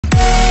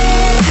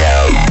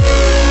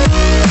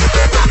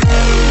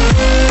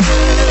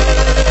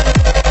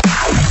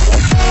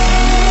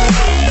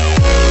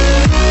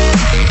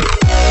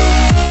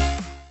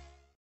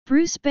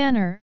Bruce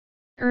Banner,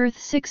 Earth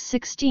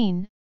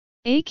 616,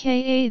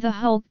 aka The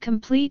Hulk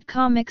Complete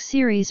Comic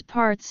Series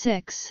Part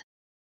 6.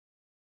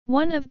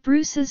 One of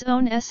Bruce's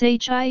own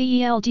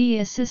SHIELD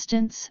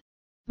assistants,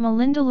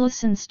 Melinda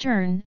Lawson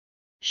Stern,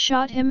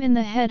 shot him in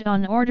the head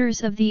on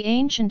orders of the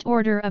Ancient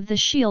Order of the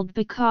Shield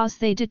because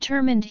they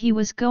determined he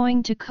was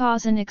going to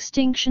cause an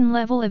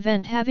extinction-level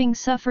event. Having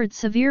suffered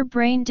severe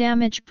brain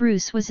damage,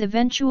 Bruce was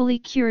eventually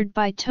cured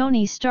by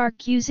Tony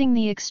Stark using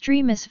the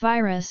Extremis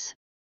virus,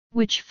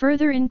 which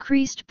further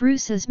increased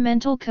Bruce's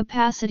mental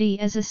capacity.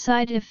 As a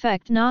side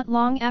effect, not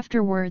long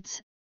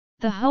afterwards,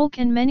 the Hulk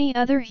and many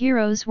other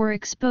heroes were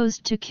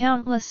exposed to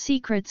countless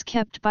secrets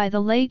kept by the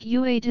late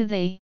Uatu.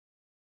 The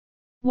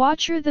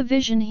Watcher. The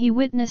vision he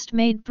witnessed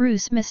made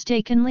Bruce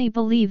mistakenly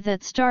believe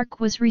that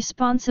Stark was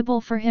responsible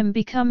for him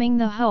becoming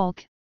the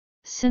Hulk,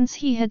 since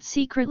he had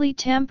secretly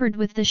tampered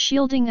with the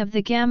shielding of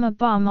the Gamma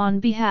Bomb on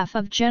behalf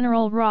of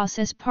General Ross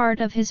as part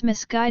of his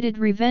misguided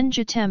revenge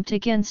attempt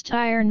against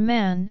Iron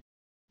Man.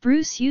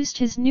 Bruce used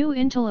his new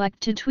intellect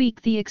to tweak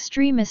the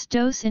Extremis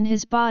dose in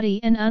his body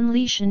and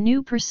unleash a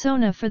new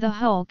persona for the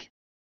Hulk,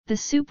 the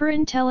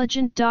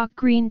super-intelligent Doc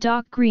Green.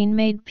 Doc Green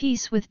made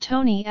peace with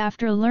Tony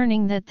after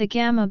learning that the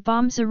Gamma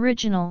Bomb's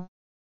original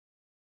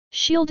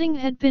shielding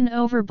had been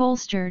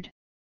overbolstered,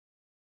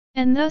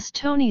 and thus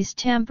Tony's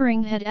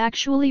tampering had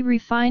actually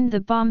refined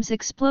the bomb's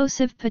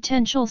explosive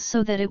potential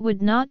so that it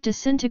would not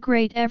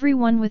disintegrate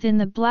everyone within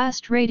the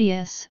blast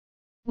radius,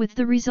 with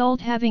the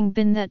result having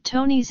been that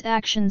Tony's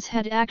actions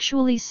had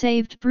actually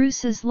saved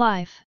Bruce's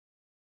life.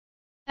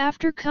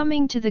 After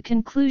coming to the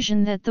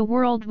conclusion that the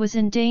world was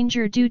in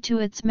danger due to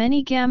its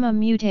many gamma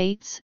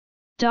mutates,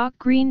 Doc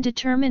Green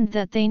determined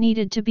that they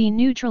needed to be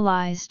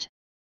neutralized.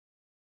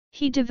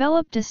 He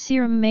developed a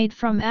serum made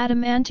from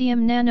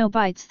adamantium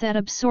nanobites that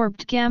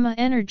absorbed gamma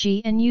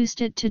energy and used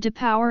it to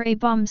depower a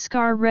bomb.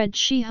 Scar Red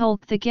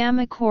She-Hulk, the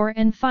Gamma Core,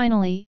 and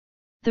finally,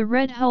 the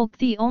Red Hulk.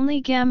 The only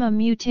gamma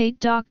mutate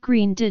Doc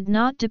Green did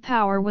not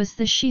depower was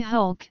the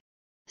She-Hulk,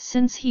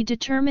 since he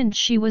determined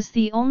she was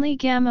the only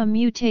gamma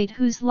mutate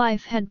whose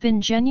life had been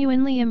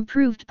genuinely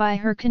improved by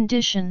her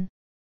condition.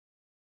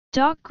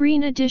 Doc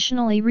Green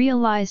additionally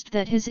realized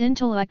that his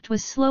intellect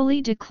was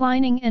slowly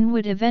declining and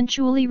would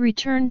eventually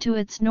return to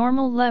its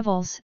normal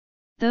levels,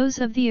 those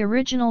of the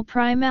original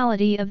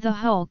primality of the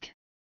Hulk.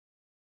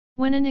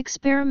 When an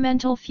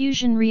experimental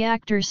fusion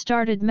reactor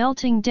started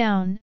melting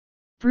down,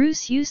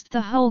 Bruce used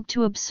the Hulk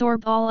to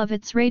absorb all of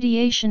its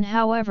radiation.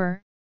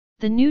 However,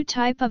 the new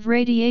type of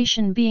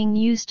radiation being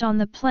used on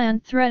the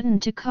plant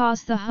threatened to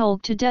cause the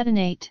Hulk to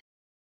detonate.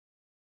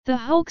 The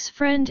Hulk's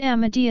friend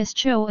Amadeus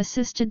Cho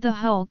assisted the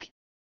Hulk,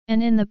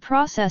 and in the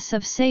process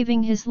of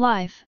saving his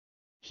life,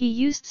 he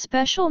used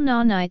special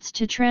nanites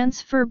to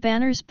transfer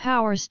Banner's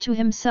powers to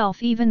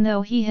himself. Even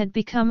though he had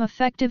become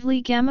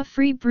effectively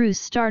gamma-free, Bruce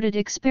started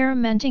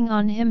experimenting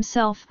on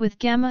himself with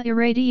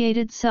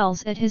gamma-irradiated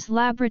cells at his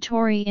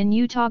laboratory in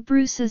Utah.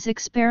 Bruce's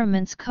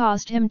experiments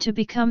caused him to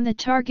become the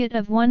target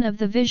of one of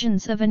the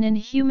visions of an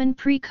inhuman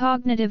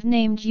precognitive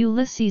named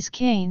Ulysses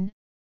Kane,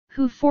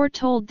 who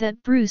foretold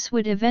that Bruce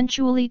would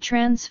eventually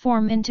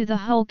transform into the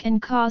Hulk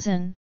and cause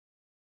an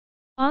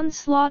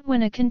onslaught.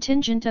 When a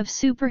contingent of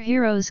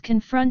superheroes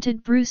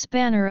confronted Bruce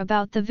Banner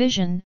about the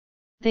vision,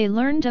 they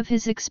learned of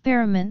his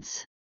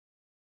experiments.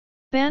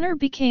 Banner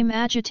became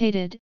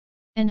agitated,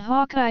 and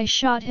Hawkeye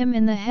shot him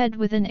in the head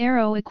with an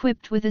arrow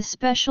equipped with a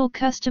special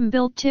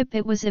custom-built tip.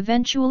 It was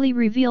eventually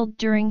revealed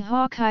during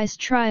Hawkeye's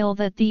trial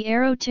that the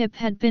arrow tip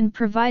had been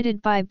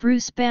provided by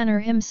Bruce Banner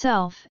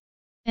himself,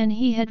 and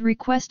he had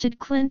requested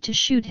Clint to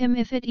shoot him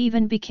if it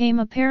even became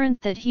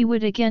apparent that he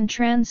would again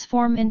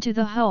transform into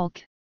the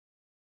Hulk.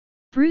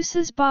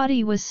 Bruce's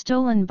body was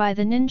stolen by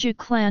the ninja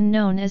clan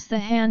known as the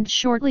Hand.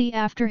 Shortly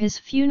after his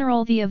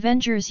funeral, the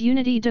Avengers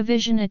Unity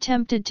Division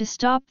attempted to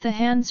stop the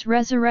Hand's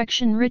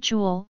resurrection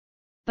ritual,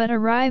 but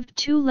arrived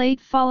too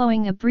late.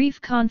 Following a brief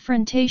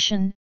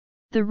confrontation,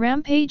 the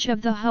rampage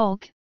of the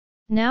Hulk,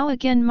 now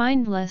again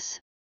mindless,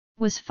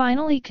 was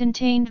finally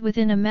contained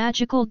within a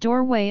magical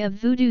doorway of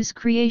Voodoo's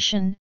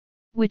creation,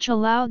 which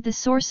allowed the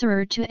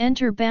sorcerer to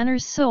enter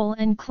Banner's soul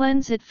and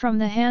cleanse it from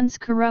the Hand's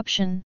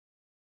corruption.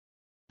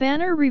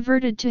 Banner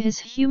reverted to his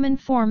human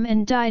form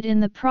and died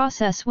in the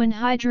process when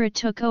Hydra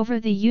took over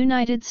the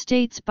United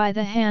States by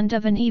the hand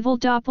of an evil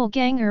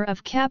doppelganger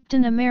of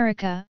Captain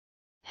America.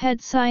 Head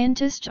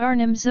scientist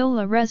Arnim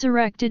Zola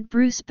resurrected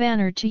Bruce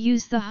Banner to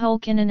use the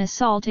Hulk in an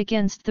assault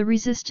against the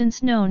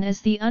resistance known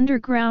as the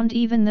Underground.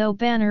 Even though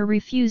Banner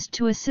refused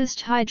to assist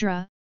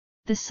Hydra,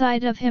 the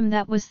side of him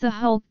that was the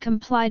Hulk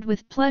complied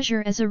with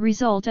pleasure. As a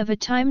result of a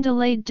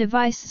time-delayed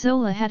device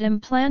Zola had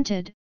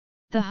implanted,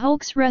 the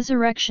Hulk's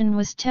resurrection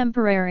was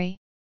temporary.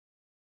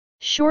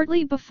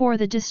 Shortly before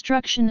the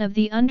destruction of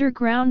the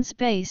Underground's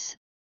base,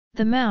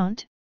 the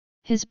Mount,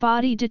 his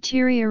body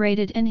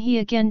deteriorated and he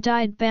again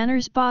died.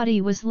 Banner's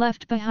body was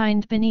left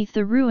behind beneath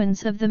the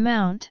ruins of the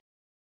Mount.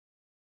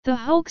 The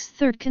Hulk's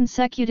third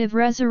consecutive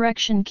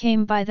resurrection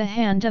came by the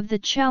hand of the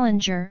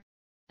Challenger,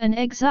 an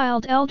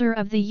exiled elder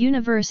of the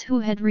universe who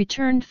had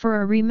returned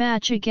for a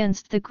rematch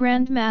against the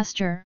Grand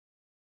Master.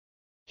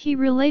 He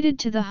related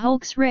to the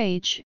Hulk's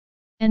rage,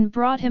 and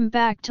brought him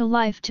back to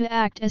life to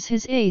act as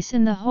his ace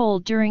in the hole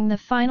during the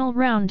final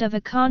round of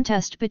a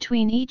contest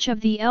between each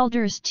of the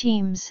Elders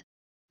teams,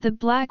 the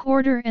Black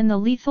Order and the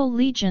Lethal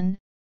Legion,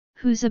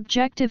 whose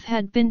objective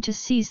had been to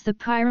seize the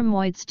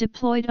Pyramoids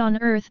deployed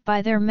on Earth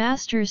by their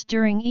masters.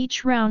 During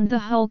each round the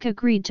Hulk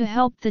agreed to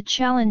help the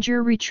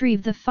challenger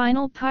retrieve the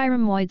final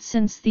Pyramoid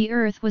since the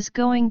Earth was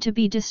going to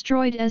be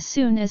destroyed as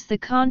soon as the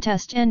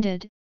contest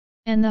ended,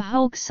 and the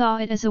Hulk saw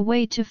it as a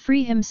way to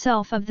free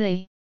himself of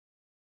the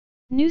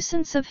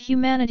nuisance of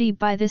humanity.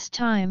 By this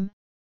time,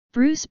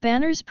 Bruce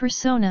Banner's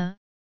persona,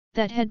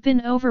 that had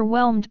been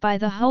overwhelmed by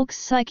the Hulk's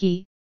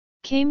psyche,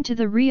 came to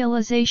the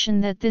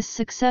realization that this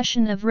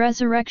succession of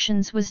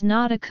resurrections was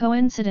not a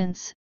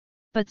coincidence,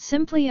 but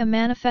simply a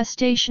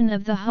manifestation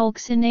of the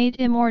Hulk's innate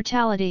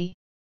immortality.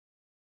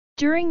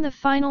 During the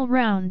final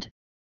round,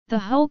 the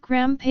Hulk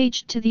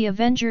rampaged to the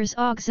Avengers'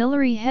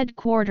 auxiliary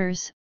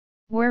headquarters,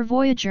 where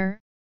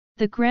Voyager,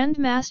 the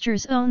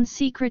Grandmaster's own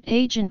secret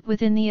agent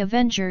within the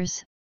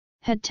Avengers,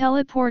 had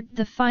teleported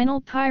the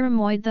final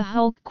Pyramoid. The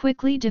Hulk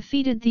quickly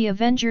defeated the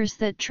Avengers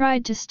that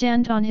tried to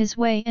stand on his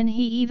way, and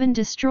he even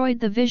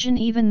destroyed the Vision.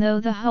 Even though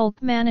the Hulk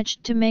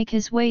managed to make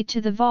his way to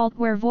the vault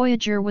where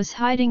Voyager was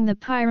hiding the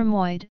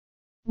Pyramoid,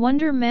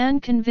 Wonder Man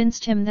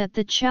convinced him that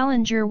the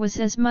Challenger was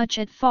as much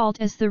at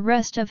fault as the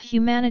rest of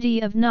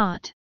humanity of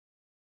not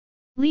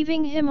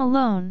leaving him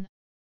alone.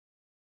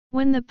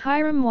 When the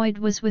Pyramoid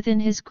was within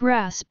his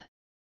grasp,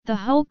 the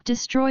Hulk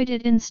destroyed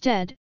it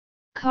instead,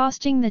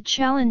 costing the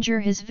Challenger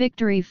his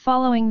victory.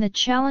 Following the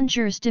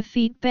Challenger's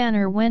defeat,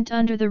 Banner went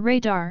under the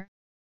radar,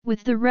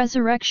 with the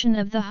resurrection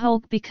of the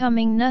Hulk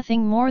becoming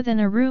nothing more than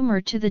a rumor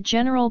to the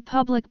general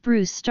public.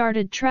 Bruce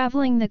started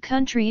traveling the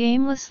country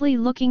aimlessly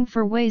looking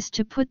for ways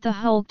to put the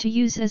Hulk to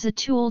use as a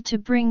tool to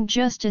bring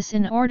justice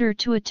in order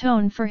to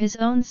atone for his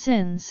own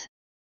sins.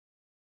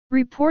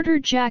 Reporter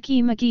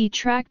Jackie McGee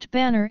tracked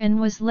Banner and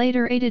was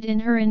later aided in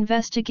her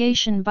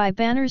investigation by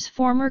Banner's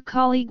former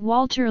colleague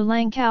Walter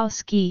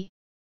Lankowski.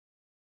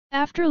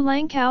 After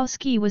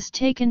Lankowski was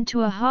taken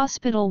to a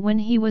hospital when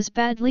he was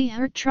badly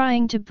hurt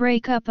trying to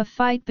break up a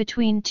fight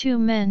between two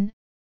men,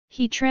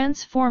 he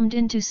transformed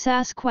into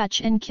Sasquatch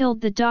and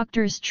killed the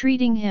doctors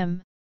treating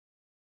him.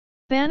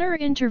 Banner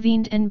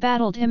intervened and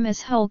battled him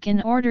as Hulk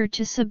in order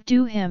to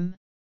subdue him.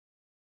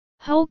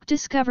 Hulk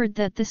discovered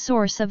that the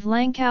source of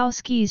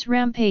Lankowski's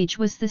rampage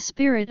was the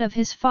spirit of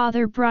his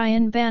father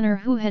Brian Banner,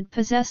 who had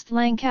possessed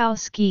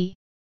Lankowski.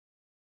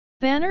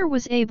 Banner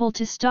was able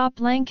to stop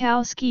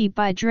Lankowski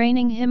by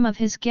draining him of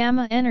his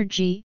gamma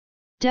energy,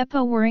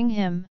 depowering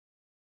him.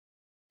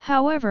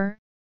 However,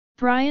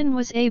 Brian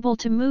was able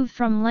to move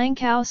from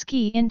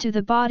Lankowski into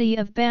the body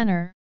of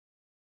Banner.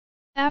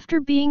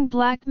 After being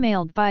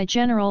blackmailed by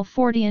General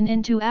Fordian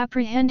into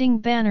apprehending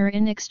Banner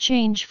in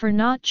exchange for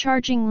not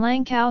charging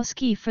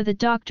Lankowski for the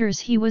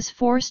doctors he was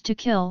forced to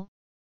kill,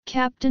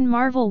 Captain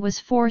Marvel was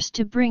forced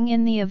to bring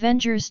in the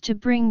Avengers to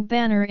bring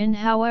Banner in.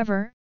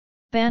 However,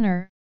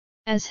 Banner,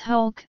 as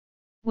Hulk,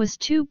 was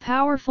too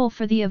powerful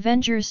for the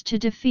Avengers to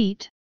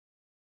defeat.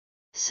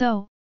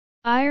 So,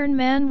 Iron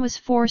Man was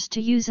forced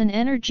to use an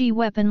energy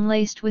weapon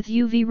laced with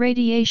UV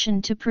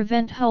radiation to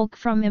prevent Hulk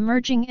from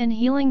emerging and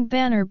healing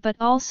Banner, but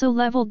also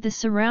leveled the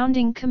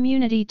surrounding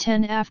community.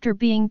 10 After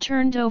being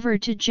turned over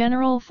to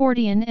General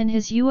Fordian and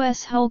his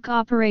U.S. Hulk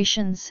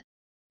operations,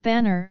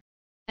 Banner,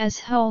 as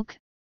Hulk,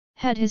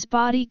 had his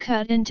body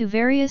cut into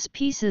various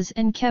pieces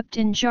and kept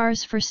in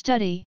jars for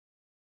study.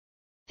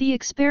 The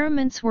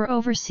experiments were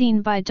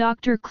overseen by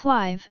Dr.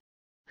 Clive,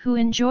 who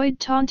enjoyed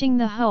taunting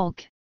the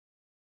Hulk.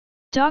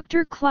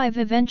 Dr. Clive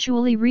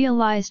eventually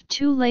realized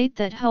too late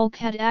that Hulk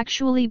had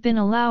actually been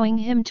allowing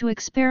him to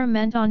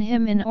experiment on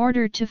him in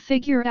order to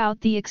figure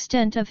out the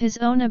extent of his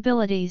own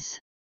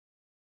abilities.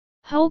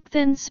 Hulk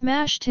then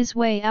smashed his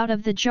way out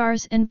of the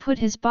jars and put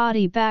his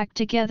body back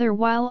together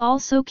while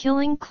also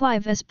killing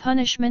Clive as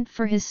punishment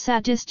for his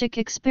sadistic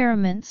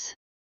experiments.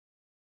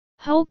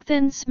 Hulk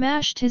then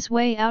smashed his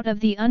way out of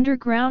the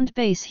underground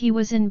base he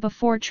was in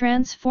before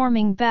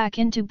transforming back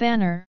into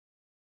Banner.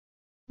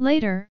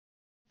 Later,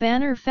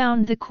 Banner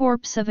found the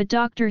corpse of a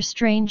Doctor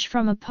Strange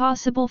from a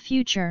possible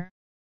future.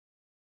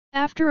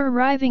 After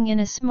arriving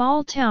in a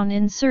small town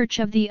in search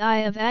of the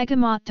Eye of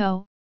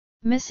Agamotto,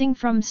 missing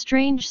from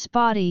Strange's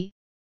body,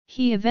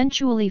 he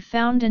eventually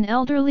found an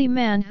elderly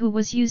man who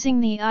was using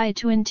the eye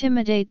to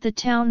intimidate the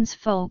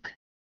townsfolk.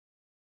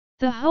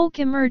 The Hulk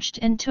emerged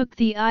and took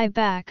the eye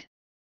back,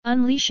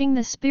 unleashing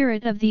the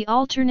spirit of the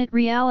alternate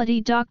reality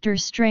Doctor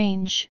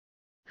Strange,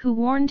 who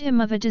warned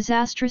him of a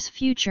disastrous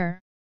future.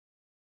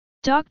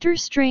 Doctor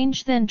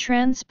Strange then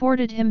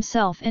transported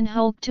himself and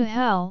Hulk to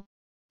Hell,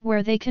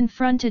 where they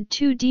confronted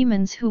two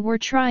demons who were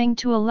trying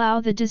to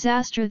allow the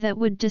disaster that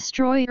would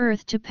destroy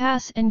Earth to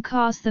pass and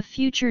cause the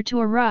future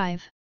to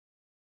arrive.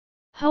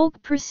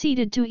 Hulk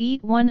proceeded to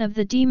eat one of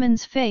the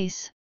demons'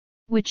 face,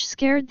 which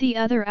scared the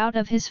other out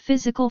of his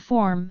physical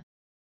form.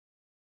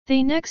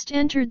 They next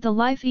entered the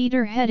Life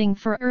Eater heading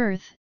for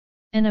Earth,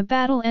 and a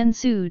battle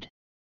ensued.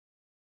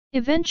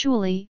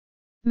 Eventually,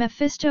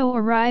 Mephisto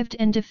arrived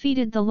and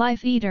defeated the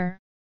Life Eater.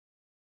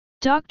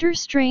 Doctor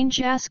Strange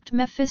asked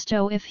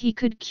Mephisto if he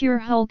could cure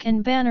Hulk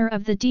and Banner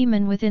of the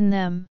demon within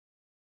them.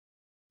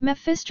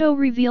 Mephisto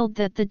revealed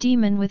that the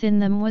demon within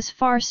them was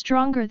far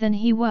stronger than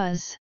he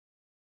was.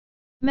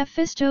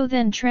 Mephisto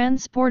then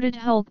transported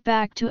Hulk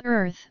back to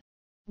Earth,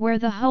 where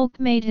the Hulk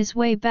made his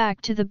way back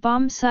to the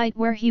bomb site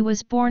where he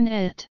was born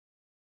at.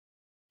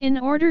 In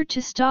order to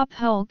stop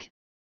Hulk,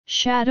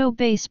 Shadow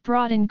Base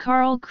brought in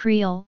Karl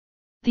Creel,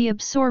 the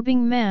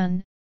absorbing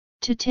man,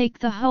 to take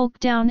the Hulk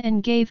down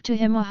and gave to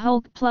him a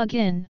Hulk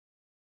plug-in.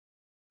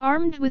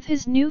 Armed with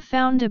his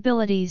newfound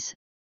abilities,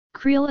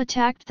 Creel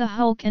attacked the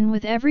Hulk and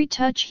with every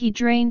touch he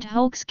drained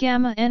Hulk's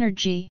gamma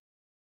energy.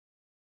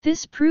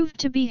 This proved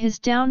to be his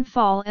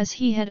downfall as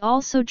he had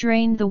also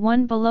drained the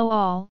one below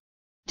all,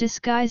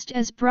 disguised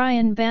as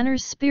Brian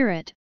Banner's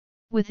spirit,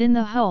 within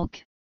the Hulk.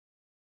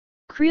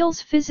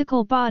 Creel's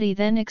physical body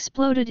then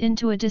exploded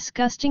into a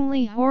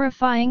disgustingly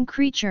horrifying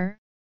creature,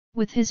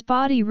 with his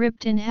body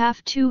ripped in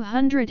half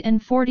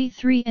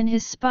 243 and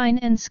his spine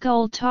and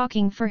skull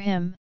talking for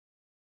him.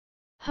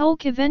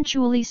 Hulk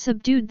eventually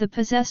subdued the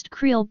possessed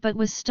Creel but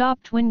was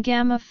stopped when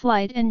Gamma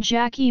Flight and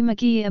Jackie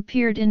McGee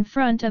appeared in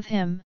front of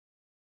him.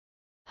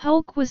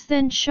 Hulk was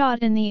then shot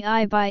in the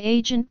eye by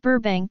Agent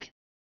Burbank,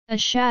 a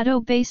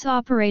Shadow Base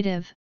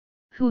operative,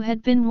 who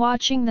had been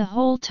watching the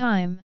whole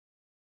time.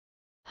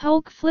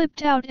 Hulk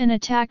flipped out and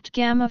attacked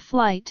Gamma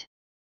Flight.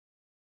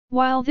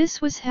 While this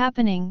was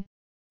happening,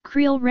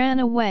 Creel ran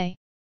away.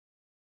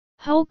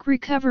 Hulk,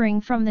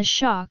 recovering from the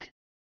shock,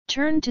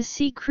 turned to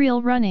see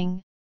Creel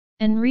running,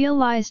 and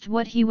realized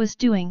what he was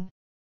doing.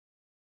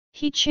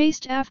 He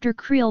chased after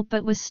Creel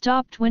but was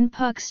stopped when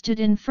Puck stood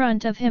in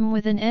front of him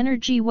with an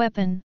energy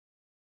weapon.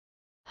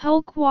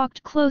 Hulk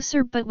walked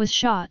closer but was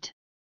shot.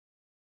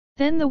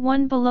 Then the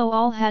one below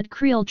all had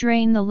Creel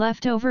drain the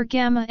leftover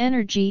gamma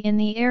energy in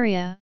the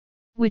area,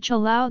 which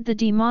allowed the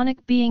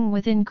demonic being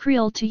within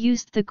Creel to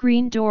use the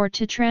green door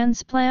to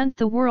transplant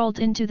the world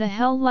into the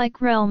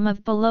hell-like realm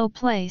of Below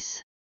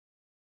Place.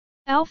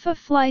 Alpha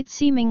Flight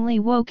seemingly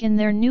woke in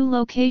their new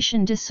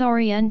location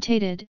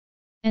disorientated,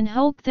 and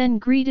Hulk then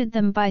greeted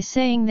them by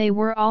saying they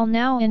were all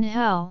now in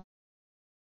hell.